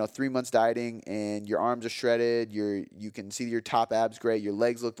spend 3 months dieting, and your arms are shredded. You can see your top abs great. Your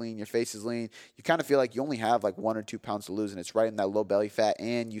legs look lean. Your face is lean. You kind of feel like you only have like 1 or 2 pounds to lose, and it's right in that low belly fat,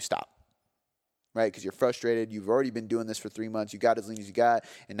 and you stop, right? Because you're frustrated. You've already been doing this for 3 months. You got as lean as you got,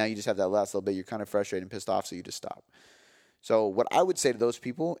 and now you just have that last little bit. You're kind of frustrated and pissed off, so you just stop. So what I would say to those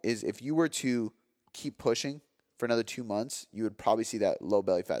people is, if you were to keep pushing for another 2 months, you would probably see that low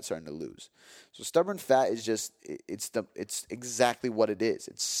belly fat starting to lose. So stubborn fat is just, it's exactly what it is.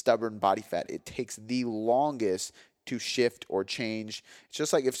 It's stubborn body fat. It takes the longest to shift or change. It's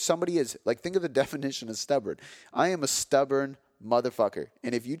just like if somebody is, like, think of the definition of stubborn. I am a stubborn motherfucker.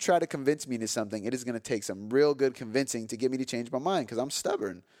 And if you try to convince me to something, it is going to take some real good convincing to get me to change my mind, because I'm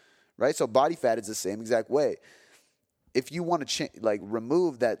stubborn, right? So body fat is the same exact way. If you want to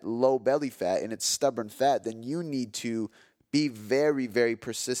remove that low belly fat and it's stubborn fat, then you need to be very, very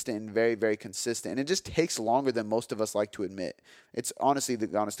persistent and very, very consistent. And it just takes longer than most of us like to admit. It's honestly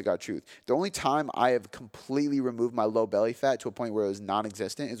the honest to God truth. The only time I have completely removed my low belly fat to a point where it was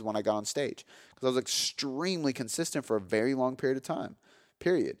non-existent is when I got on stage, because I was extremely consistent for a very long period of time,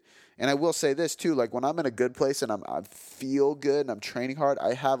 period. And I will say this too, like when I'm in a good place and I feel good and I'm training hard,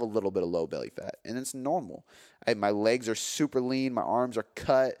 I have a little bit of low belly fat, and it's normal. My legs are super lean, my arms are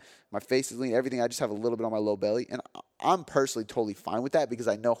cut, my face is lean, everything. I just have a little bit on my low belly, and I'm personally totally fine with that, because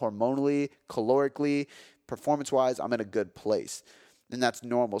I know hormonally, calorically, performance-wise, I'm in a good place, and that's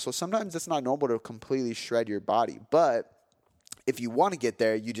normal. So sometimes it's not normal to completely shred your body, but if you want to get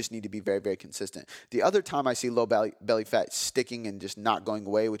there, you just need to be very, very consistent. The other time I see low belly fat sticking and just not going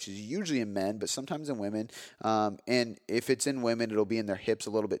away, which is usually in men, but sometimes in women. And if it's in women, it'll be in their hips a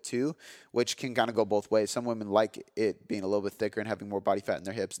little bit too, which can kind of go both ways. Some women like it being a little bit thicker and having more body fat in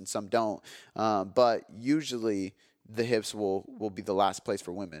their hips, and some don't. But usually the hips will be the last place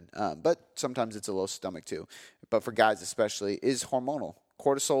for women. But sometimes it's a low stomach too. But for guys especially, is hormonal.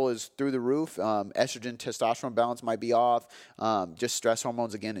 Cortisol is through the roof. Estrogen, testosterone balance might be off. Just stress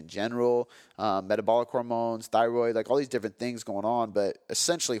hormones again in general. Metabolic hormones, thyroid, like all these different things going on. But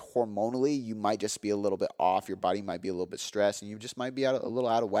essentially, hormonally, you might just be a little bit off. Your body might be a little bit stressed, and you just might be a little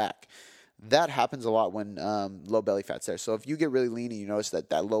out of whack. That happens a lot when low belly fat's there. So if you get really lean and you notice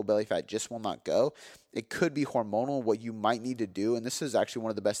that low belly fat just will not go, it could be hormonal. What you might need to do, and this is actually one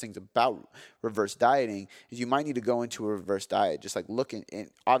of the best things about reverse dieting, is you might need to go into a reverse diet. Just like looking,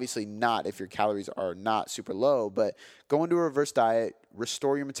 and obviously not if your calories are not super low, but go into a reverse diet,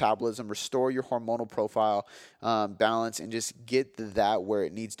 restore your metabolism, restore your hormonal profile balance, and just get that where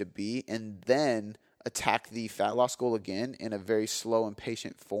it needs to be, and then attack the fat loss goal again in a very slow and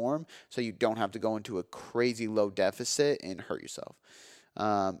patient form, so you don't have to go into a crazy low deficit and hurt yourself.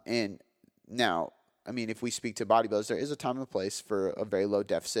 And now, I mean, if we speak to bodybuilders, there is a time and place for a very low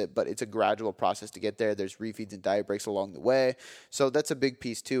deficit, but it's a gradual process to get there. There's refeeds and diet breaks along the way. So that's a big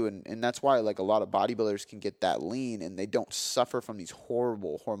piece too. And that's why like a lot of bodybuilders can get that lean and they don't suffer from these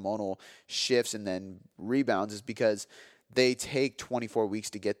horrible hormonal shifts and then rebounds, is because they take 24 weeks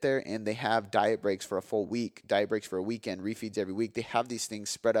to get there, and they have diet breaks for a full week, diet breaks for a weekend, refeeds every week. They have these things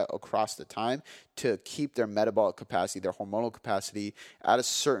spread out across the time to keep their metabolic capacity, their hormonal capacity at a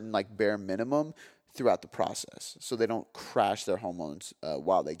certain like bare minimum throughout the process, so they don't crash their hormones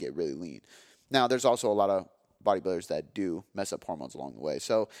while they get really lean. Now, there's also a lot of bodybuilders that do mess up hormones along the way.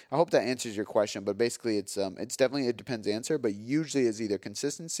 So I hope that answers your question, but basically it's definitely a depends answer, but usually it's either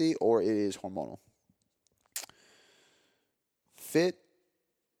consistency or it is hormonal. Fit,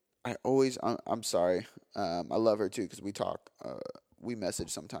 I'm sorry. I love her too because we talk, we message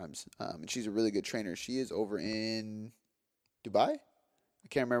sometimes. And she's a really good trainer. She is over in Dubai. I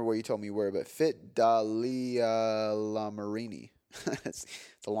can't remember where you told me you were, but Fit Dalia Lamarini. It's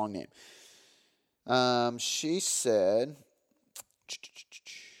a long name. She said,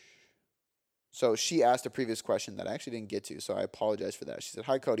 so she asked a previous question that I actually didn't get to, so I apologize for that. She said,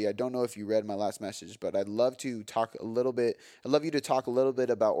 "Hi, Cody. I don't know if you read my last message, but I'd love you to talk a little bit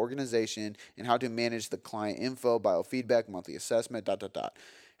about organization and how to manage the client info, biofeedback, monthly assessment, ...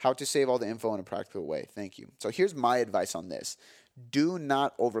 How to save all the info in a practical way. Thank you." So here's my advice on this. Do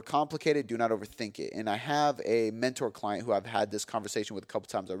not overcomplicate it. Do not overthink it. And I have a mentor client who I've had this conversation with a couple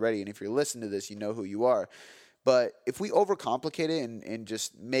times already, and if you're listening to this, you know who you are. But if we overcomplicate it and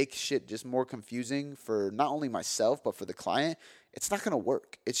just make shit just more confusing for not only myself, but for the client, it's not going to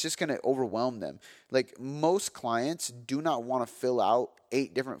work. It's just going to overwhelm them. Like, most clients do not want to fill out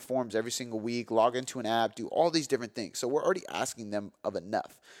 8 different forms every single week, log into an app, do all these different things. So we're already asking them of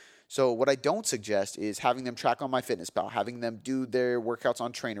enough. So what I don't suggest is having them track on MyFitnessPal, having them do their workouts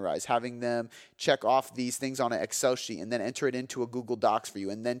on Trainerize, having them check off these things on an Excel sheet and then enter it into a Google Docs for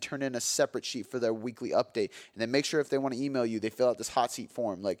you, and then turn in a separate sheet for their weekly update. And then make sure if they want to email you, they fill out this hot seat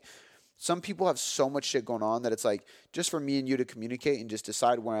form. Like, some people have so much shit going on that it's like, just for me and you to communicate and just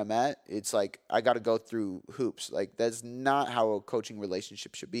decide where I'm at, it's like I got to go through hoops. Like, that's not how a coaching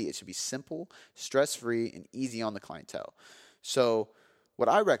relationship should be. It should be simple, stress-free, and easy on the clientele. So what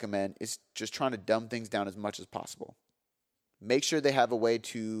I recommend is just trying to dumb things down as much as possible. Make sure they have a way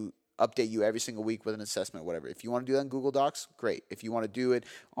to update you every single week with an assessment, whatever. If you want to do that in Google Docs, great. If you want to do it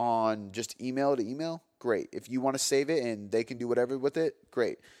on just email to email, great. If you want to save it and they can do whatever with it,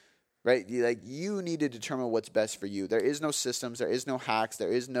 great. Right? Like, you need to determine what's best for you. There is no systems. There is no hacks.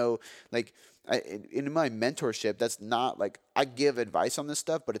 There is no, like, in my mentorship, that's not, like, I give advice on this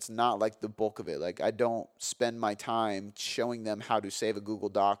stuff, but it's not, like, the bulk of it. Like, I don't spend my time showing them how to save a Google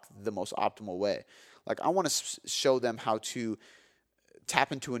Doc the most optimal way. Like, I want to show them how to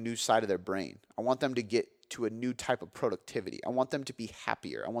tap into a new side of their brain. I want them to get to a new type of productivity. I want them to be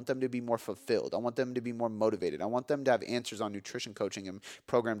happier. I want them to be more fulfilled. I want them to be more motivated. I want them to have answers on nutrition coaching and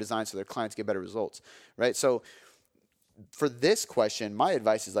program design so their clients get better results, right? So for this question, my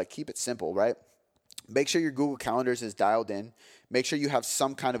advice is, like, keep it simple, right? Make sure your Google Calendars is dialed in. Make sure you have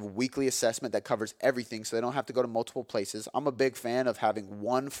some kind of weekly assessment that covers everything so they don't have to go to multiple places. I'm a big fan of having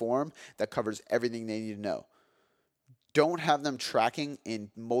one form that covers everything they need to know. Don't have them tracking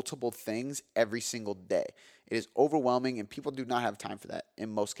in multiple things every single day. It is overwhelming, and people do not have time for that in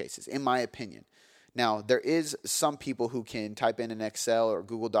most cases, in my opinion. Now, there is some people who can type in an Excel or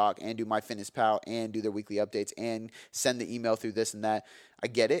Google Doc and do MyFitnessPal and do their weekly updates and send the email through this and that. I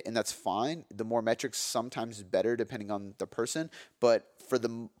get it, and that's fine. The more metrics sometimes is better depending on the person. But for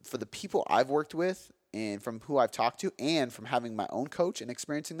the people I've worked with and from who I've talked to and from having my own coach and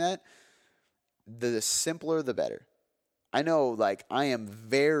experiencing that, the simpler the better. I know, like, I am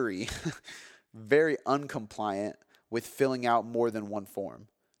very, very uncompliant with filling out more than one form.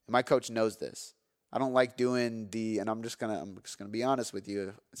 And my coach knows this. I don't like doing and I'm just gonna be honest with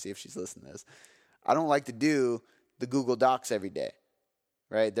you, see if she's listening to this. I don't like to do the Google Docs every day,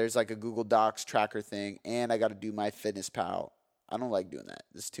 right? There's like a Google Docs tracker thing, and I got to do MyFitnessPal. I don't like doing that.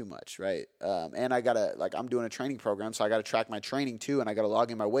 It's too much, right? And I gotta, like, I'm doing a training program, so I gotta track my training too, and I gotta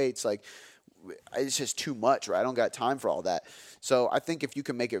log in my weights, like. It's just too much, right? I don't got time for all that. So I think if you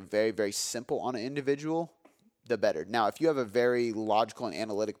can make it very, very simple on an individual, the better. Now, if you have a very logical and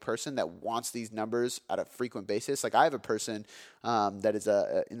analytic person that wants these numbers at a frequent basis, like I have a person that is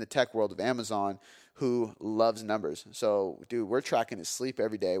in the tech world of Amazon who loves numbers. So, dude, we're tracking his sleep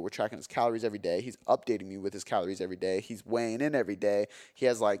every day. We're tracking his calories every day. He's updating me with his calories every day. He's weighing in every day. He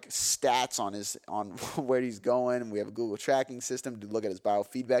has, like, stats on where he's going. And we have a Google tracking system to look at his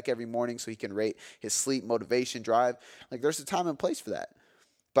biofeedback every morning so he can rate his sleep, motivation, drive. Like, there's a time and place for that.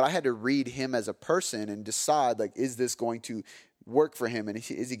 But I had to read him as a person and decide, like, is this going to work for him, and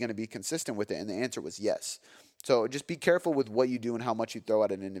is he going to be consistent with it? And the answer was yes. So just be careful with what you do and how much you throw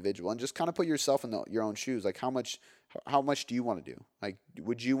at an individual, and just kind of put yourself in your own shoes. Like, how much do you want to do? Like,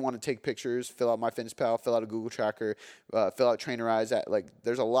 would you want to take pictures, fill out MyFitnessPal, fill out a Google Tracker, fill out Trainerize? Like,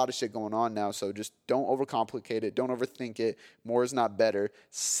 there's a lot of shit going on now, so just don't overcomplicate it. Don't overthink it. More is not better.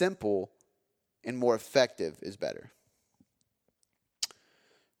 Simple and more effective is better.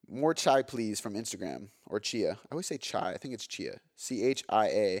 More chai, please, from Instagram, or chia. I always say chai. I think it's chia.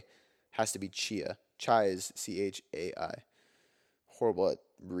 CHIA has to be chia. Chai is CHAI. Horrible at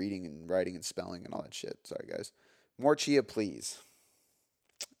reading and writing and spelling and all that shit. Sorry, guys. More chia, please.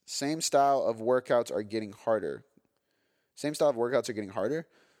 Same style of workouts are getting harder.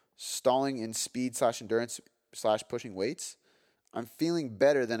 Stalling in speed / endurance / pushing weights. I'm feeling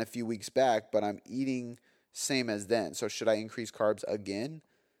better than a few weeks back, but I'm eating same as then. So should I increase carbs again?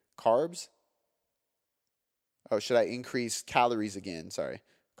 Carbs? Oh, should I increase calories again? Sorry.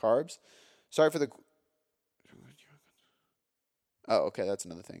 Carbs? Sorry for the... Oh, okay, that's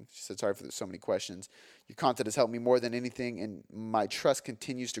another thing. She said, sorry for so many questions. Your content has helped me more than anything, and my trust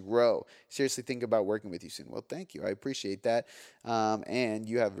continues to grow. Seriously, think about working with you soon. Well, thank you. I appreciate that. And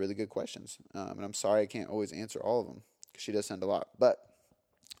you have really good questions. And I'm sorry I can't always answer all of them, because she does send a lot. But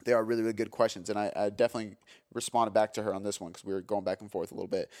they are really, really good questions, and I definitely responded back to her on this one because we were going back and forth a little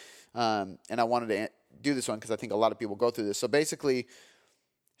bit. And I wanted to do this one because I think a lot of people go through this. So basically,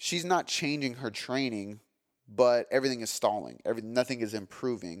 she's not changing her training, but everything is stalling. Nothing is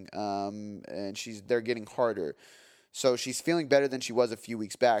improving, and they're getting harder. So she's feeling better than she was a few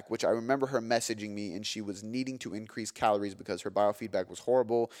weeks back, which I remember her messaging me, and she was needing to increase calories because her biofeedback was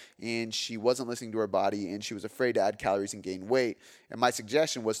horrible, and she wasn't listening to her body, and she was afraid to add calories and gain weight. And my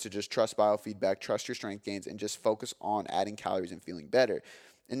suggestion was to just trust biofeedback, trust your strength gains, and just focus on adding calories and feeling better.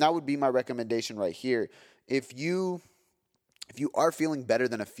 And that would be my recommendation right here. If you are feeling better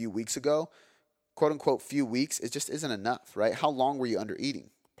than a few weeks ago, quote unquote few weeks, it just isn't enough, right? How long were you under eating?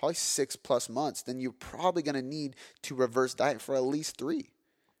 Probably 6+ months. Then you're probably going to need to reverse diet for at least 3,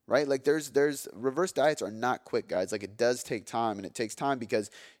 right? Like there's reverse diets are not quick, guys. Like it does take time, and it takes time because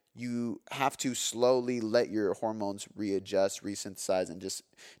you have to slowly let your hormones readjust, resynthesize, and just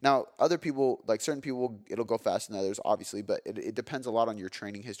now other people, like certain people, it'll go faster than others, obviously, but it depends a lot on your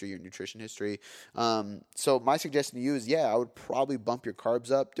training history, your nutrition history. So my suggestion to you is, I would probably bump your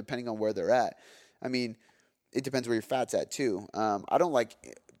carbs up depending on where they're at. I mean, it depends where your fat's at too. I don't like,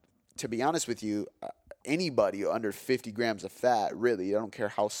 to be honest with you, anybody under 50 grams of fat, really. I don't care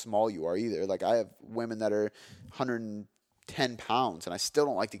how small you are either. Like I have women that are 110 pounds, and I still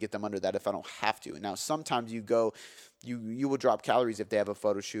don't like to get them under that if I don't have to. And now sometimes you will drop calories if they have a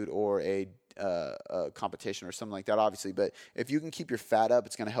photo shoot or a competition or something like that, obviously. But if you can keep your fat up,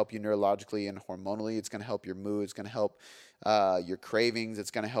 it's going to help you neurologically and hormonally. It's going to help your mood. It's going to help your cravings.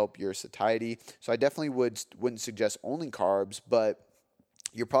 It's going to help your satiety. So I definitely wouldn't suggest only carbs, but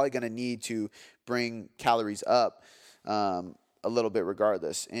you're probably going to need to bring calories up a little bit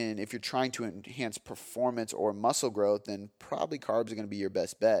regardless. And if you're trying to enhance performance or muscle growth, then probably carbs are going to be your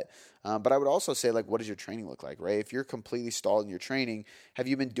best bet. But I would also say, like, what does your training look like, right? If you're completely stalled in your training, have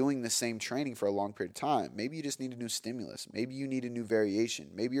you been doing the same training for a long period of time? Maybe you just need a new stimulus. Maybe you need a new variation.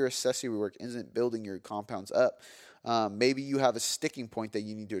 Maybe your accessory work isn't building your compounds up. Maybe you have a sticking point that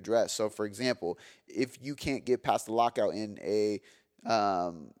you need to address. So, for example, if you can't get past the lockout in a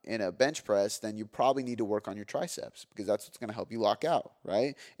bench press, then you probably need to work on your triceps because that's what's going to help you lock out,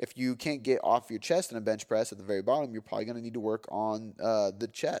 right? If you can't get off your chest in a bench press at the very bottom, you're probably going to need to work on the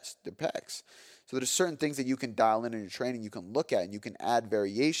chest, the pecs. So there's certain things that you can dial in your training, you can look at, and you can add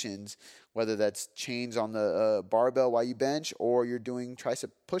variations, whether that's chains on the barbell while you bench or you're doing tricep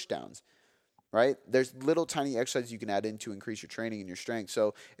push downs. Right? There's little tiny exercises you can add in to increase your training and your strength.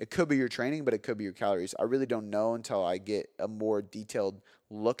 So it could be your training, but it could be your calories. I really don't know until I get a more detailed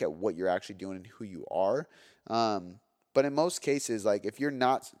look at what you're actually doing and who you are. But in most cases, like if you're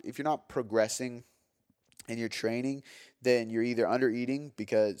not progressing in your training, then you're either under eating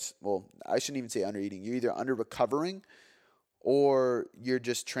because, well, I shouldn't even say under eating. You're either under recovering, or your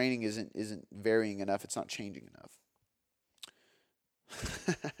just training isn't varying enough. It's not changing enough.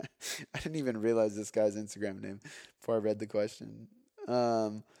 I didn't even realize this guy's Instagram name before I read the question.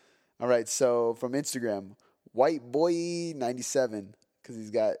 All right, so from Instagram, whiteboy97, because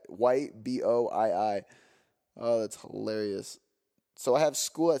he's got white BOII. Oh, that's hilarious. So I have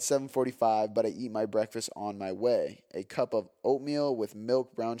school at 7:45, but I eat my breakfast on my way. A cup of oatmeal with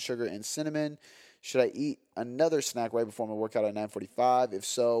milk, brown sugar, and cinnamon. Should I eat another snack right before my workout at 9:45? If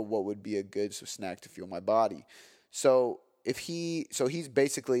so, what would be a good snack to fuel my body? So he's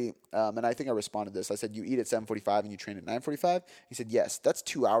basically, and I think I responded to this. I said, you eat at 7:45 and you train at 9:45. He said, yes, that's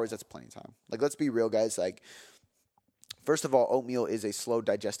 2 hours. That's plenty of time. Like, let's be real, guys. Like, first of all, oatmeal is a slow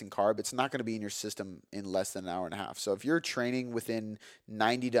digesting carb. It's not going to be in your system in less than an hour and a half. So if you're training within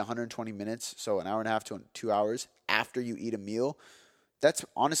 90 to 120 minutes, so an hour and a half to 2 hours after you eat a meal, that's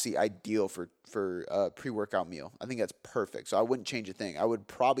honestly ideal for a pre-workout meal. I think that's perfect. So I wouldn't change a thing. I would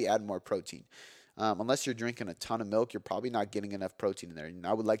probably add more protein. Unless you're drinking a ton of milk, you're probably not getting enough protein in there. And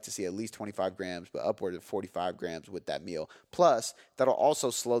I would like to see at least 25 grams, but upward of 45 grams with that meal. Plus, that'll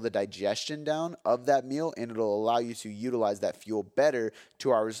also slow the digestion down of that meal, and it'll allow you to utilize that fuel better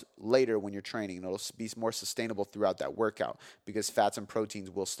 2 hours later when you're training. And it'll be more sustainable throughout that workout because fats and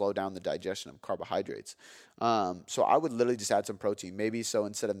proteins will slow down the digestion of carbohydrates. So I would literally just add some protein. Maybe so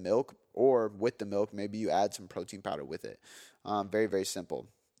instead of milk or with the milk, maybe you add some protein powder with it. Very, very simple.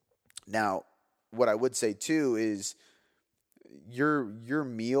 Now, what I would say too is your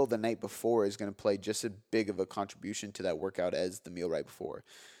meal the night before is going to play just as big of a contribution to that workout as the meal right before.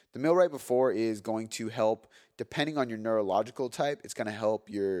 The meal right before is going to help, depending on your neurological type, it's going to help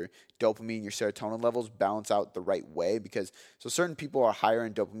your dopamine, your serotonin levels balance out the right way because so certain people are higher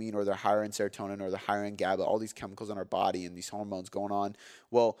in dopamine or they're higher in serotonin or they're higher in GABA, all these chemicals in our body and these hormones going on.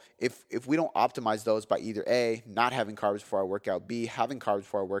 Well, if we don't optimize those by either A, not having carbs before our workout, B, having carbs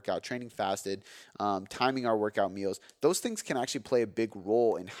before our workout, training fasted, timing our workout meals, those things can actually play a big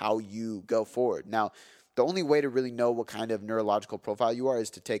role in how you go forward. Now, the only way to really know what kind of neurological profile you are is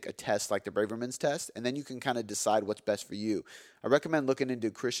to take a test like the Braverman's test, and then you can kind of decide what's best for you. I recommend looking into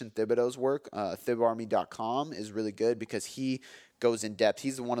Christian Thibodeau's work. Thibarmy.com is really good because he goes in depth.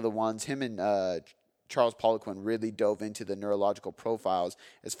 He's one of the ones, him and Charles Poliquin really dove into the neurological profiles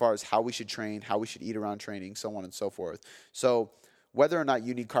as far as how we should train, how we should eat around training, so on and so forth. So whether or not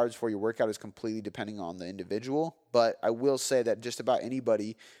you need carbs for your workout is completely depending on the individual, but I will say that just about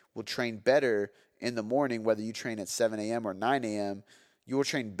anybody will train better in the morning, whether you train at 7 a.m. or 9 a.m., you will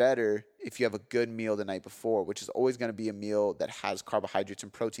train better if you have a good meal the night before, which is always going to be a meal that has carbohydrates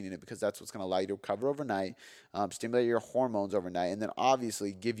and protein in it because that's what's going to allow you to recover overnight, stimulate your hormones overnight, and then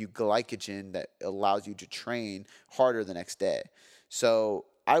obviously give you glycogen that allows you to train harder the next day. So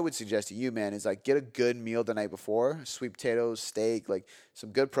I would suggest to you, man, is like get a good meal the night before, sweet potatoes, steak, like some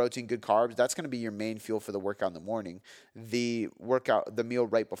good protein, good carbs. That's going to be your main fuel for the workout in the morning. The meal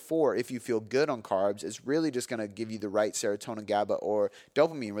right before, if you feel good on carbs, is really just going to give you the right serotonin, GABA, or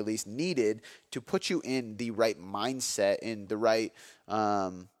dopamine release needed to put you in the right mindset, in the right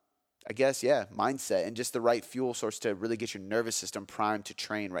mindset and just the right fuel source to really get your nervous system primed to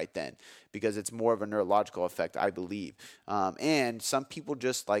train right then because it's more of a neurological effect, I believe. And some people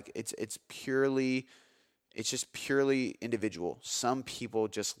just like it's just purely individual. Some people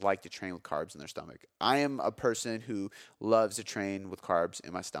just like to train with carbs in their stomach. I am a person who loves to train with carbs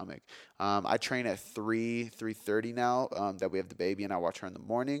in my stomach. I train at 3:30 now that we have the baby and I watch her in the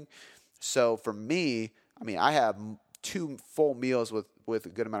morning. So for me, I mean, I have 2 full meals with a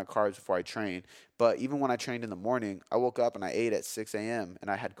good amount of carbs before I train. But even when I trained in the morning, I woke up and I ate at 6 a.m.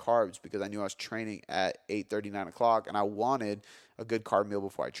 and I had carbs because I knew I was training at 8:30, 9 o'clock, and I wanted a good carb meal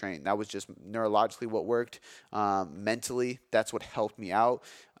before I trained. That was just neurologically what worked. Mentally, that's what helped me out.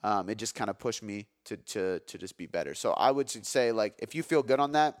 It just kind of pushed me to just be better. So I would say, like, if you feel good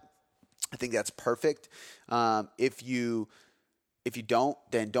on that, I think that's perfect. If you don't,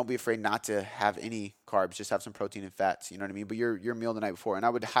 then don't be afraid not to have any carbs. Just have some protein and fats. You know what I mean? But your meal the night before. And I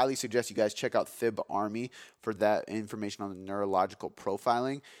would highly suggest you guys check out Thibarmy for that information on the neurological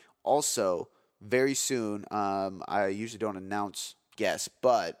profiling. Also, very soon, I usually don't announce guests,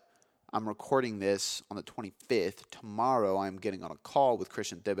 but I'm recording this on the 25th. Tomorrow, I'm getting on a call with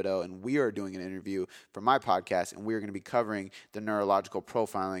Christian Thibodeau, and we are doing an interview for my podcast, and we are going to be covering the neurological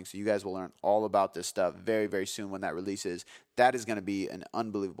profiling. So you guys will learn all about this stuff very, very soon when that releases. That is going to be an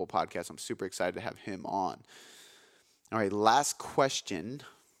unbelievable podcast. I'm super excited to have him on. All right, last question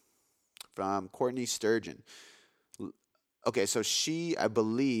from Courtney Sturgeon. Okay, so she, I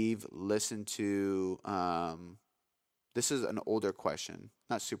believe, listened to this is an older question,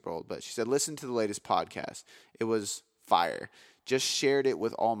 not super old, but she said, listen to the latest podcast. It was fire. Just shared it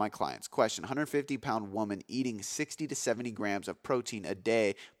with all my clients. Question, 150-pound woman eating 60 to 70 grams of protein a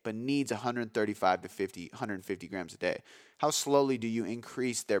day, but needs 135 to 150 grams a day. How slowly do you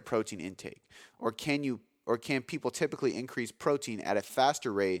increase their protein intake? Or can people typically increase protein at a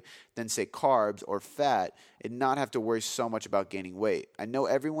faster rate than, say, carbs or fat and not have to worry so much about gaining weight? I know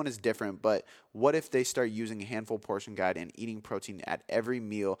everyone is different, but what if they start using a handful portion guide and eating protein at every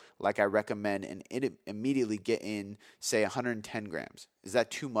meal like I recommend and immediately get in, say, 110 grams? Is that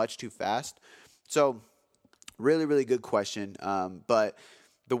too much, too fast? So Really, really good question. But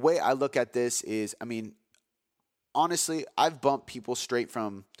the way I look at this is, I mean, honestly, I've bumped people straight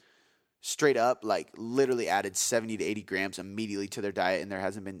up, like literally added 70 to 80 grams immediately to their diet, and there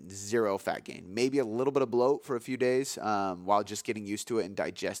hasn't been zero fat gain. Maybe a little bit of bloat for a few days while just getting used to it and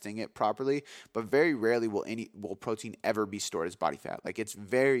digesting it properly, but very rarely will protein ever be stored as body fat. Like, it's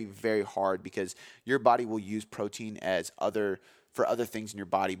very, very hard because your body will use protein for other things in your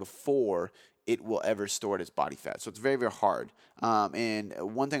body before it will ever store it as body fat. So it's very, very hard. And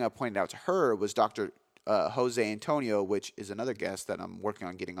one thing I pointed out to her was Dr. Jose Antonio, which is another guest that I'm working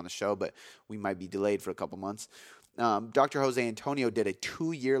on getting on the show, but we might be delayed for a couple months. Dr. Jose Antonio did a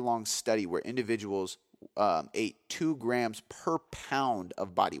 2-year-long study where individuals ate 2 grams per pound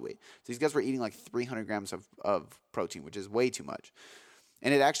of body weight. So these guys were eating like 300 grams of protein, which is way too much.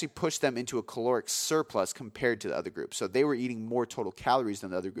 And it actually pushed them into a caloric surplus compared to the other group. So they were eating more total calories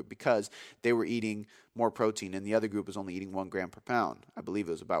than the other group because they were eating more protein, and the other group was only eating 1 gram per pound. I believe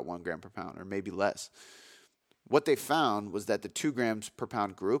it was about 1 gram per pound, or maybe less. What they found was that the 2 grams per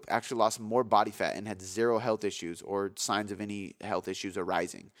pound group actually lost more body fat and had 0 health issues or signs of any health issues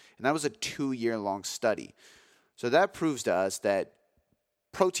arising. And that was a 2-year-long study. So that proves to us that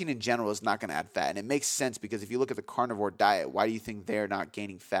protein in general is not going to add fat. And it makes sense because if you look at the carnivore diet, why do you think they're not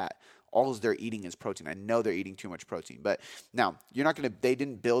gaining fat? All they're eating is protein. I know they're eating too much protein. But now, they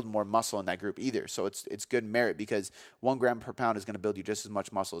didn't build more muscle in that group either. So it's good merit because 1 gram per pound is going to build you just as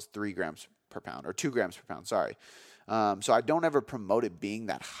much muscle as 3 grams per pound, or 2 grams per pound, sorry. So I don't ever promote it being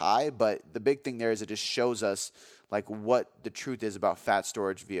that high, but the big thing there is it just shows us like what the truth is about fat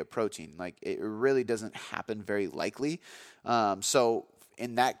storage via protein. Like, it really doesn't happen very likely. So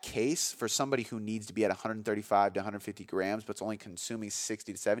in that case, for somebody who needs to be at 135 to 150 grams but it's only consuming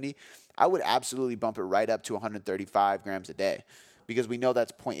 60 to 70, I would absolutely bump it right up to 135 grams a day because we know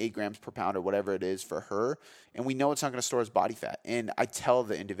that's 0.8 grams per pound or whatever it is for her, and we know it's not going to store as body fat. And I tell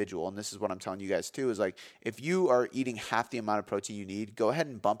the individual, and this is what I'm telling you guys too, is like, if you are eating half the amount of protein you need, go ahead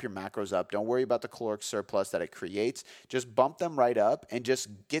and bump your macros up. Don't worry about the caloric surplus that it creates. Just bump them right up and just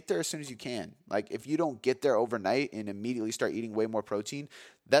get there as soon as you can. Like, if you don't get there overnight and immediately start eating way more protein,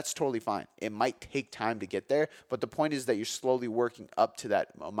 that's totally fine. It might take time to get there, but the point is that you're slowly working up to that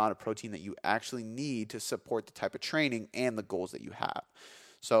amount of protein that you actually need to support the type of training and the goals that you have.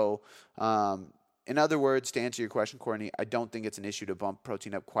 So, in other words, to answer your question, Courtney, I don't think it's an issue to bump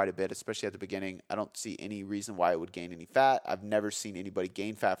protein up quite a bit, especially at the beginning. I don't see any reason why it would gain any fat. I've never seen anybody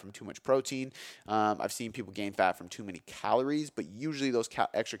gain fat from too much protein. I've seen people gain fat from too many calories, but usually those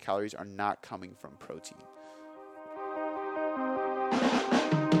extra calories are not coming from protein.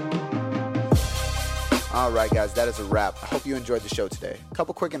 All right, guys, that is a wrap. I hope you enjoyed the show today. A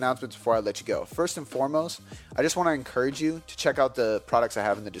couple quick announcements before I let you go. First and foremost, I just want to encourage you to check out the products I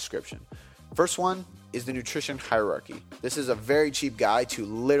have in the description. First one is the Nutrition Hierarchy. This is a very cheap guide to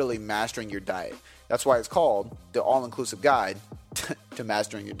literally mastering your diet. That's why it's called the All-Inclusive Guide to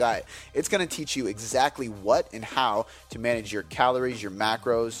Mastering Your Diet. It's going to teach you exactly what and how to manage your calories, your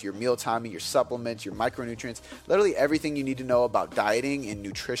macros, your meal timing, your supplements, your micronutrients, literally everything you need to know about dieting and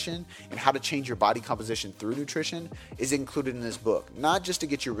nutrition and how to change your body composition through nutrition is included in this book. Not just to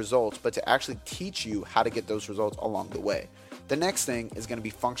get your results, but to actually teach you how to get those results along the way. The next thing is going to be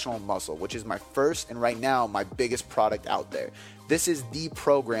Functional Muscle, which is my first and right now my biggest product out there. This is the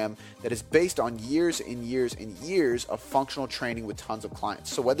program that is based on years and years and years of functional training with tons of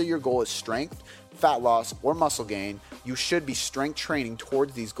clients. So whether your goal is strength, fat loss, or muscle gain, you should be strength training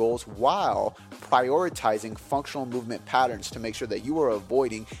towards these goals while prioritizing functional movement patterns to make sure that you are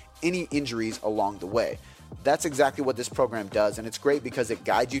avoiding any injuries along the way. That's exactly what this program does, and it's great because it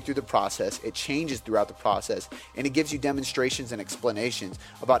guides you through the process, it changes throughout the process, and it gives you demonstrations and explanations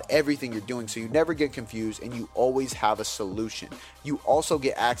about everything you're doing so you never get confused and you always have a solution. You also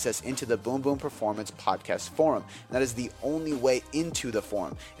get access into the Boom Boom Performance Podcast Forum, and that is the only way into the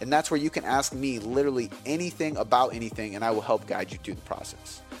forum, and that's where you can ask me literally anything about anything, and I will help guide you through the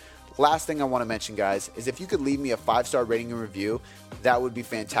process. Last thing I want to mention, guys, is if you could leave me a 5-star rating and review, that would be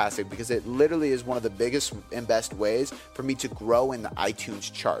fantastic because it literally is one of the biggest and best ways for me to grow in the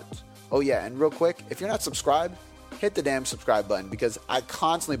iTunes charts. Oh yeah, and real quick, if you're not subscribed, hit the damn subscribe button because I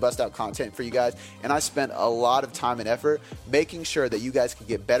constantly bust out content for you guys and I spend a lot of time and effort making sure that you guys can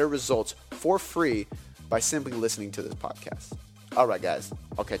get better results for free by simply listening to this podcast. All right, guys,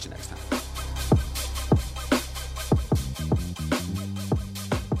 I'll catch you next time.